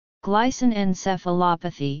Glycine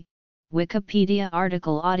encephalopathy, Wikipedia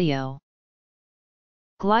article audio.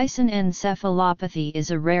 Glycine encephalopathy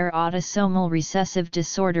is a rare autosomal recessive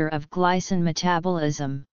disorder of glycine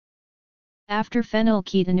metabolism. After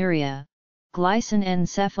phenylketonuria, glycine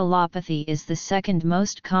encephalopathy is the second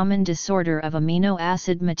most common disorder of amino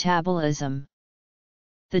acid metabolism.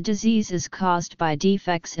 The disease is caused by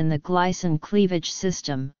defects in the glycine cleavage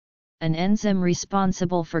system, an enzyme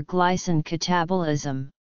responsible for glycine catabolism.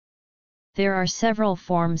 There are several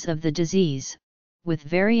forms of the disease, with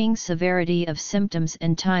varying severity of symptoms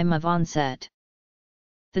and time of onset.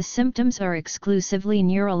 The symptoms are exclusively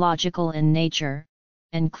neurological in nature,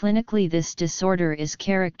 and clinically this disorder is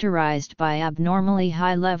characterized by abnormally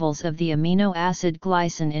high levels of the amino acid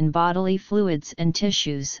glycine in bodily fluids and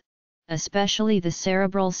tissues, especially the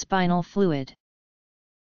cerebral spinal fluid.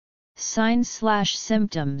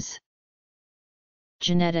 Signs/symptoms.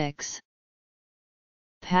 Genetics.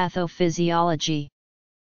 Pathophysiology.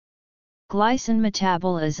 Glycine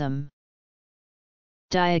metabolism.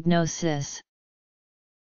 Diagnosis.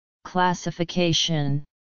 Classification.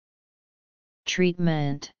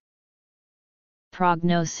 Treatment.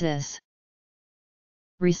 Prognosis.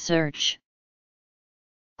 Research.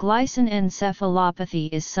 Glycine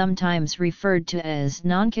encephalopathy is sometimes referred to as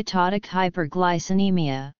nonketotic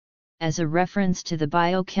hyperglycinemia, as a reference to the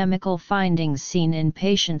biochemical findings seen in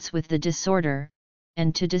patients with the disorder,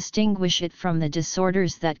 and to distinguish it from the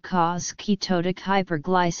disorders that cause ketotic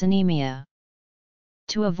hyperglycinemia.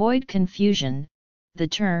 To avoid confusion, the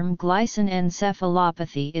term glycine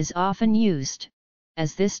encephalopathy is often used,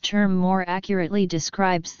 as this term more accurately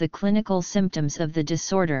describes the clinical symptoms of the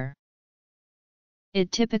disorder.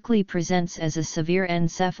 It typically presents as a severe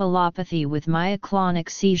encephalopathy with myoclonic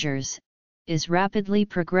seizures, is rapidly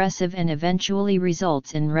progressive and eventually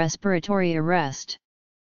results in respiratory arrest.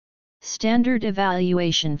 Standard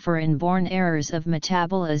evaluation for inborn errors of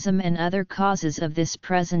metabolism and other causes of this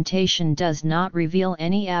presentation does not reveal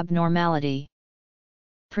any abnormality.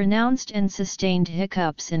 Pronounced and sustained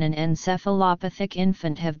hiccups in an encephalopathic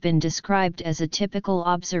infant have been described as a typical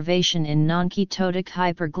observation in nonketotic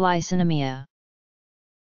hyperglycinemia.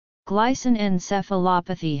 Glycine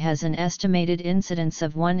encephalopathy has an estimated incidence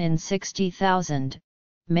of 1 in 60,000.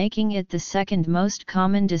 Making it the second most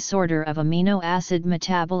common disorder of amino acid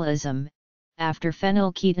metabolism, after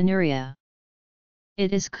phenylketonuria.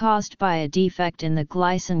 It is caused by a defect in the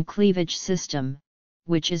glycine cleavage system,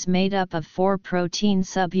 which is made up of 4 protein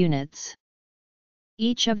subunits.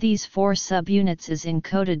 Each of these 4 subunits is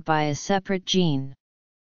encoded by a separate gene.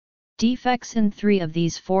 Defects in 3 of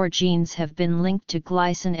these 4 genes have been linked to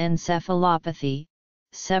glycine encephalopathy,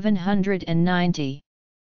 790.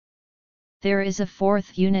 There is a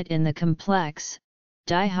 4th unit in the complex,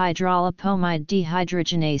 dihydrolipomide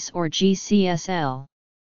dehydrogenase or GCSL.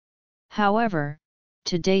 However,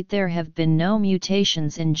 to date there have been no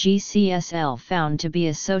mutations in GCSL found to be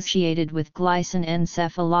associated with glycine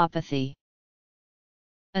encephalopathy.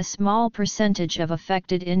 A small percentage of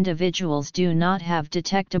affected individuals do not have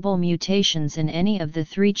detectable mutations in any of the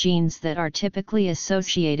 3 genes that are typically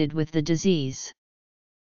associated with the disease.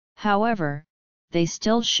 However, they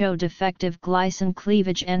still show defective glycine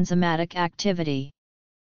cleavage enzymatic activity.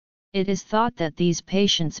 It is thought that these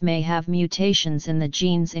patients may have mutations in the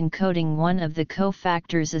genes encoding one of the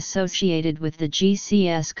cofactors associated with the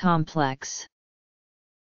GCS complex.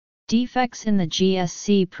 Defects in the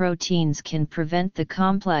GSC proteins can prevent the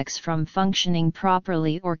complex from functioning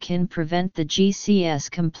properly or can prevent the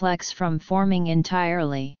GCS complex from forming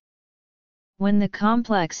entirely. When the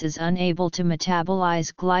complex is unable to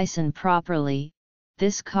metabolize glycine properly,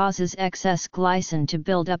 this causes excess glycine to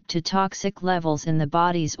build up to toxic levels in the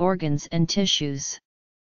body's organs and tissues.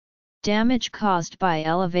 Damage caused by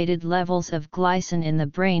elevated levels of glycine in the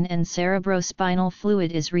brain and cerebrospinal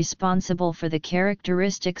fluid is responsible for the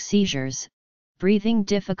characteristic seizures, breathing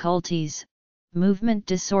difficulties, movement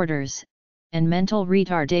disorders, and mental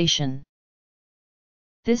retardation.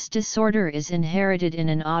 This disorder is inherited in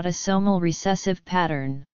an autosomal recessive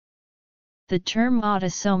pattern. The term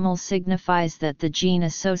autosomal signifies that the gene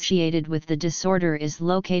associated with the disorder is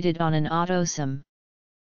located on an autosome.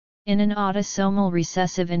 In an autosomal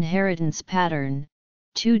recessive inheritance pattern,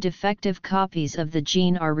 2 defective copies of the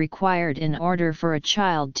gene are required in order for a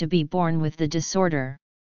child to be born with the disorder.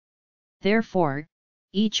 Therefore,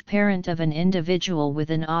 each parent of an individual with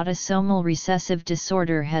an autosomal recessive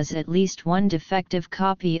disorder has at least 1 defective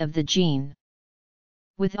copy of the gene.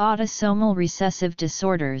 With autosomal recessive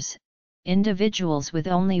disorders, individuals with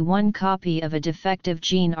only 1 copy of a defective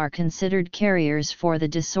gene are considered carriers for the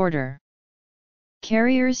disorder.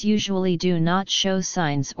 Carriers usually do not show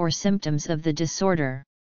signs or symptoms of the disorder.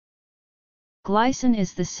 Glycine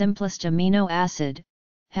is the simplest amino acid,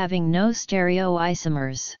 having no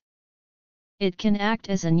stereoisomers. It can act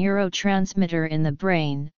as a neurotransmitter in the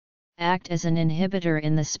brain, act as an inhibitor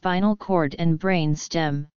in the spinal cord and brain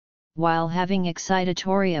stem, while having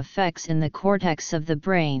excitatory effects in the cortex of the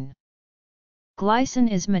brain.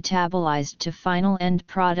 Glycine is metabolized to final end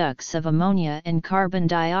products of ammonia and carbon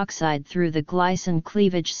dioxide through the glycine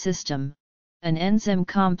cleavage system, an enzyme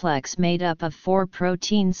complex made up of 4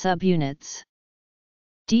 protein subunits.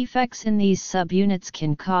 Defects in these subunits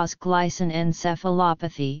can cause glycine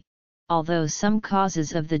encephalopathy, although some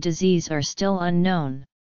causes of the disease are still unknown.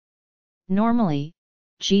 Normally,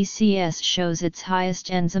 GCS shows its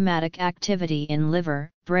highest enzymatic activity in liver,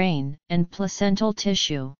 brain, and placental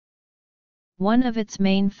tissue. One of its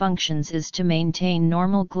main functions is to maintain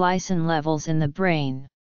normal glycine levels in the brain.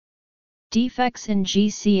 Defects in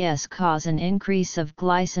GCS cause an increase of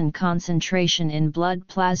glycine concentration in blood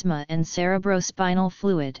plasma and cerebrospinal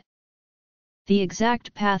fluid. The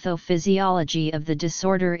exact pathophysiology of the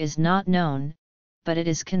disorder is not known, but it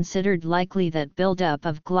is considered likely that buildup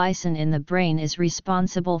of glycine in the brain is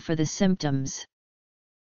responsible for the symptoms.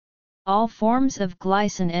 All forms of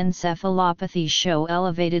glycine encephalopathy show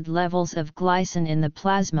elevated levels of glycine in the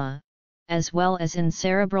plasma, as well as in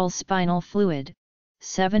cerebral spinal fluid.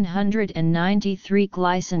 793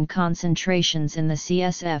 glycine concentrations in the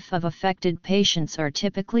CSF of affected patients are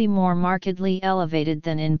typically more markedly elevated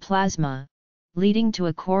than in plasma, leading to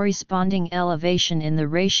a corresponding elevation in the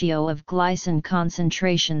ratio of glycine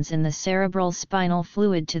concentrations in the cerebral spinal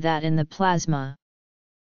fluid to that in the plasma.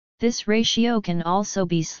 This ratio can also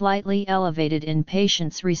be slightly elevated in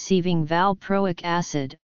patients receiving valproic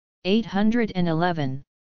acid, 811.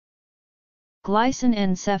 Glycine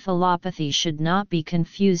encephalopathy should not be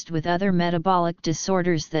confused with other metabolic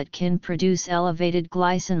disorders that can produce elevated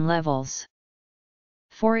glycine levels.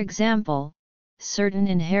 For example, certain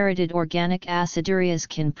inherited organic acidureas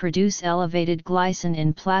can produce elevated glycine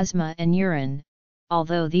in plasma and urine,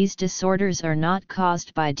 although these disorders are not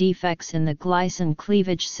caused by defects in the glycine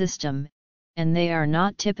cleavage system, and they are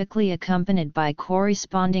not typically accompanied by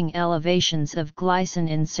corresponding elevations of glycine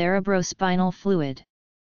in cerebrospinal fluid.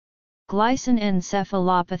 Glycine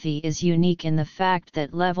encephalopathy is unique in the fact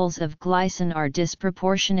that levels of glycine are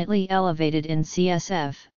disproportionately elevated in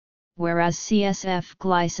CSF, whereas CSF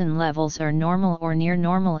glycine levels are normal or near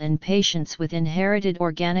normal in patients with inherited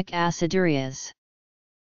organic acidureas.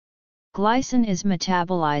 Glycine is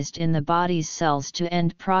metabolized in the body's cells to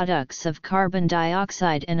end products of carbon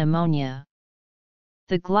dioxide and ammonia.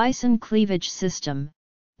 The glycine cleavage system,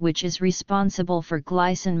 which is responsible for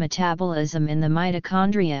glycine metabolism in the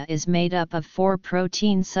mitochondria, is made up of 4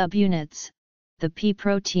 protein subunits, the P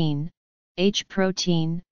protein, H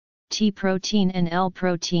protein, T protein and L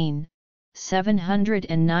protein,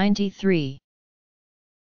 793.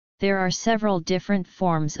 There are several different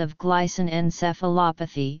forms of glycine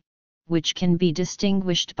encephalopathy, which can be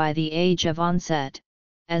distinguished by the age of onset,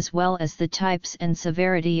 as well as the types and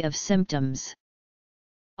severity of symptoms.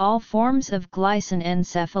 All forms of glycine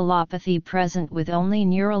encephalopathy present with only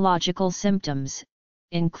neurological symptoms,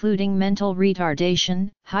 including mental retardation,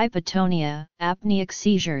 hypotonia, apneic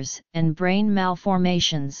seizures, and brain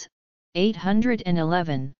malformations,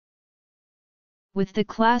 811. With the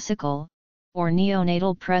classical, or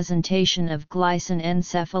neonatal presentation of glycine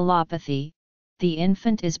encephalopathy, the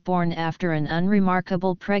infant is born after an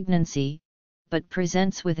unremarkable pregnancy, but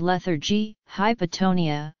presents with lethargy,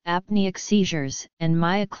 hypotonia, apneic seizures, and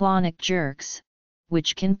myoclonic jerks,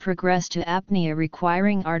 which can progress to apnea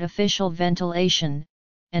requiring artificial ventilation,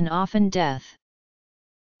 and often death.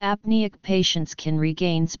 Apneic patients can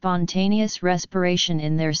regain spontaneous respiration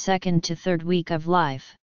in their 2nd to 3rd week of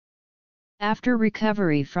life. After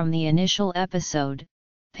recovery from the initial episode,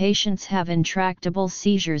 patients have intractable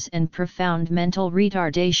seizures and profound mental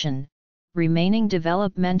retardation, remaining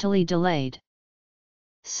developmentally delayed.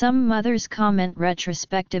 Some mothers comment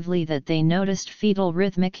retrospectively that they noticed fetal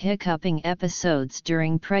rhythmic hiccuping episodes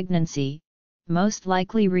during pregnancy, most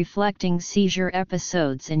likely reflecting seizure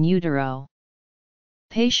episodes in utero.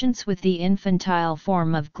 Patients with the infantile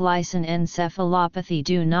form of glycine encephalopathy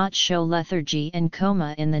do not show lethargy and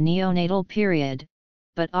coma in the neonatal period,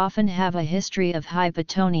 but often have a history of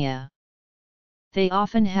hypotonia. They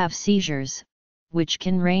often have seizures, which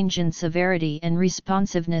can range in severity and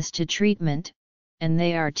responsiveness to treatment, and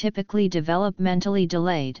they are typically developmentally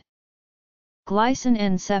delayed. Glycine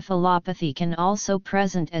encephalopathy can also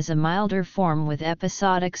present as a milder form with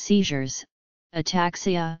episodic seizures,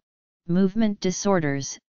 ataxia, movement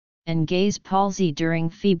disorders, and gaze palsy during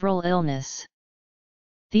febrile illness.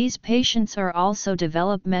 These patients are also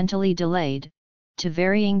developmentally delayed, to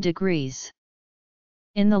varying degrees.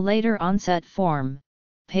 In the later onset form,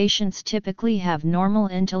 patients typically have normal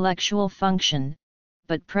intellectual function,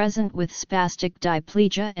 but present with spastic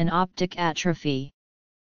diplegia and optic atrophy.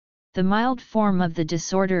 The mild form of the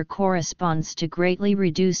disorder corresponds to greatly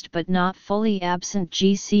reduced but not fully absent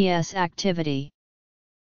GCS activity.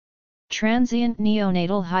 Transient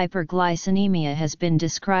neonatal hyperglycinemia has been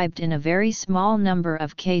described in a very small number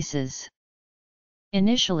of cases.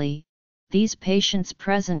 Initially, these patients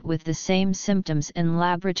present with the same symptoms and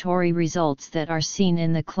laboratory results that are seen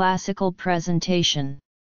in the classical presentation.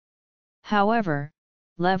 However,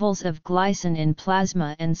 levels of glycine in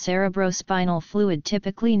plasma and cerebrospinal fluid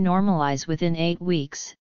typically normalize within 8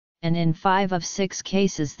 weeks, and in 5 of 6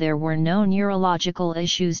 cases there were no neurological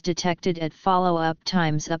issues detected at follow-up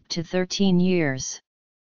times up to 13 years.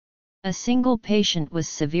 A single patient was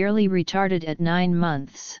severely retarded at 9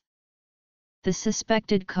 months. The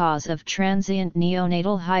suspected cause of transient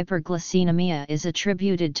neonatal hyperglycinemia is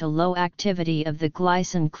attributed to low activity of the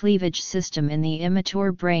glycine cleavage system in the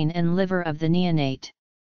immature brain and liver of the neonate.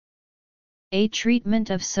 A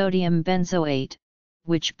treatment of sodium benzoate,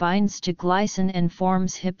 which binds to glycine and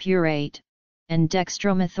forms hippurate, and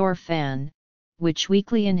dextromethorphan, which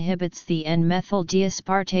weakly inhibits the N-methyl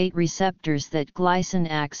diaspartate receptors that glycine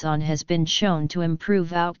acts on, has been shown to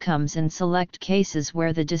improve outcomes in select cases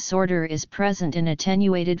where the disorder is present in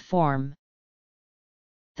attenuated form.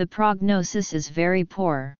 The prognosis is very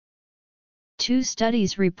poor. 2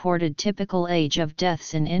 studies reported typical age of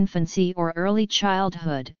deaths in infancy or early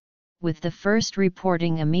childhood, with the first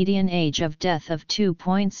reporting a median age of death of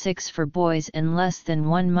 2.6 for boys and less than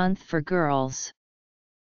 1 month for girls.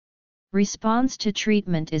 Response to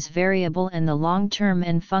treatment is variable and the long-term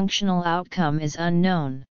and functional outcome is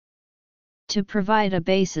unknown. To provide a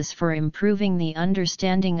basis for improving the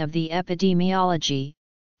understanding of the epidemiology,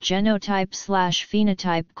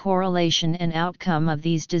 genotype/phenotype correlation and outcome of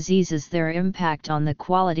these diseases, their impact on the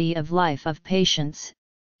quality of life of patients,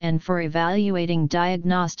 and for evaluating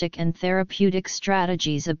diagnostic and therapeutic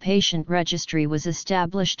strategies, a patient registry was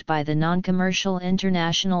established by the Non-Commercial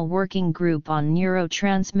International Working Group on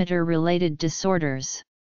Neurotransmitter-Related Disorders.